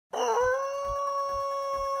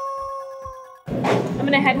I'm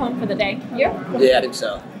gonna head home for the day. You? Yeah, I think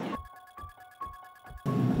so.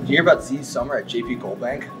 Did you hear about Z's summer at JP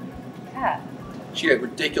Goldbank? Yeah. She had a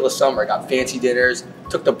ridiculous summer. Got fancy dinners,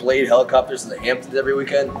 took the Blade helicopters to the Hamptons every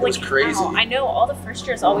weekend. It was crazy. Wow. I know all the first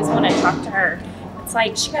years always want to talk to her. It's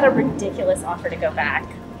like she got a ridiculous offer to go back.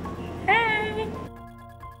 Hey.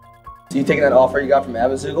 So you taking that offer you got from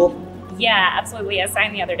Abazoogle? Yeah, absolutely. I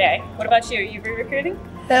signed the other day. What about you? You re-recruiting?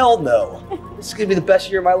 Hell no. This is gonna be the best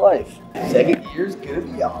year of my life. Second year's gonna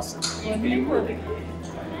be awesome.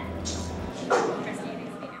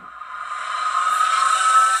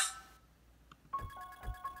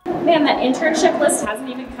 Man, that internship list hasn't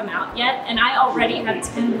even come out yet, and I already have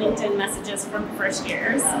 10 LinkedIn messages from first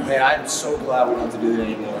years. Man, I'm so glad we don't have to do that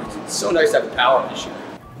anymore. It's so nice to have the power this year.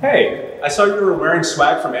 Hey, I saw you were wearing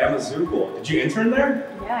swag from Amazoogle. Did you intern there?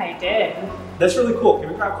 Yeah, I did. That's really cool. Can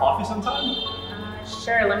we grab coffee sometime?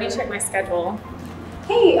 Sure, let me check my schedule.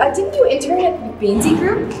 Hey, didn't you intern at the Bainsy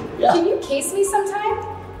Group? Yeah. Can you case me sometime?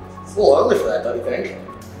 It's a little early for that, don't you think?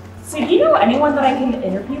 So do you know anyone that I can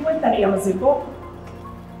interview with at Amazoogle?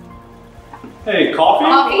 Hey,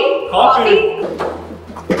 coffee? Coffee?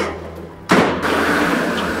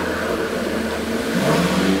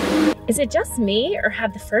 Is it just me, or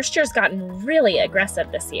have the first years gotten really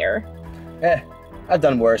aggressive this year? I've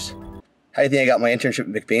done worse. How do you think I got my internship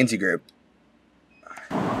at McBainsey Group?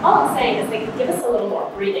 All I'm saying is they could give us a little more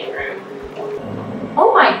breathing room.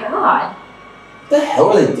 Oh my god. What the hell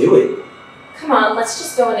are they doing? Come on, let's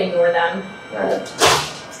just go and ignore them.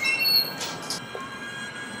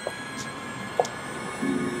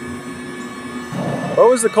 What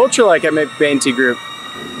was the culture like at McBainsey Group?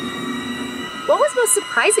 What was most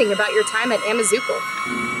surprising about your time at Amazoogle?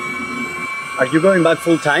 Are you going back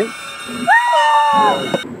full time?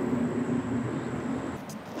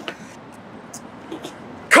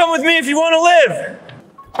 Come with me if you want to live!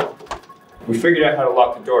 We figured out how to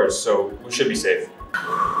lock the doors, so we should be safe.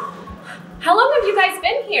 How long have you guys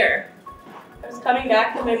been here? I was coming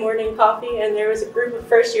back with my morning coffee and there was a group of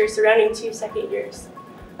first years surrounding 2 second years.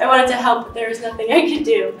 I wanted to help, but there was nothing I could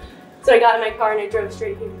do. So I got in my car and I drove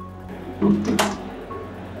straight here.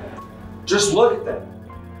 Just look at them.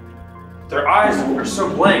 Their eyes are so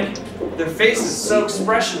blank. Their faces so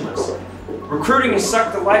expressionless. Recruiting has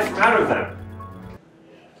sucked the life out of them.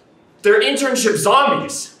 They're internship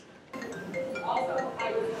zombies.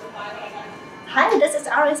 Hi, this is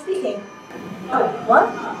Ari speaking. Oh, what?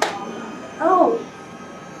 Oh.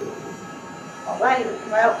 Alright,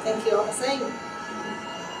 well, thank you all the same.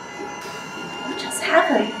 What just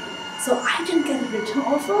happened? So I didn't get a return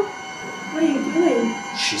offer? What are you doing?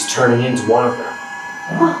 She's turning into one of them.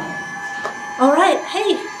 Oh. Alright,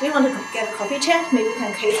 hey, do you want to get a coffee chat? Maybe we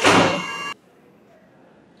can case the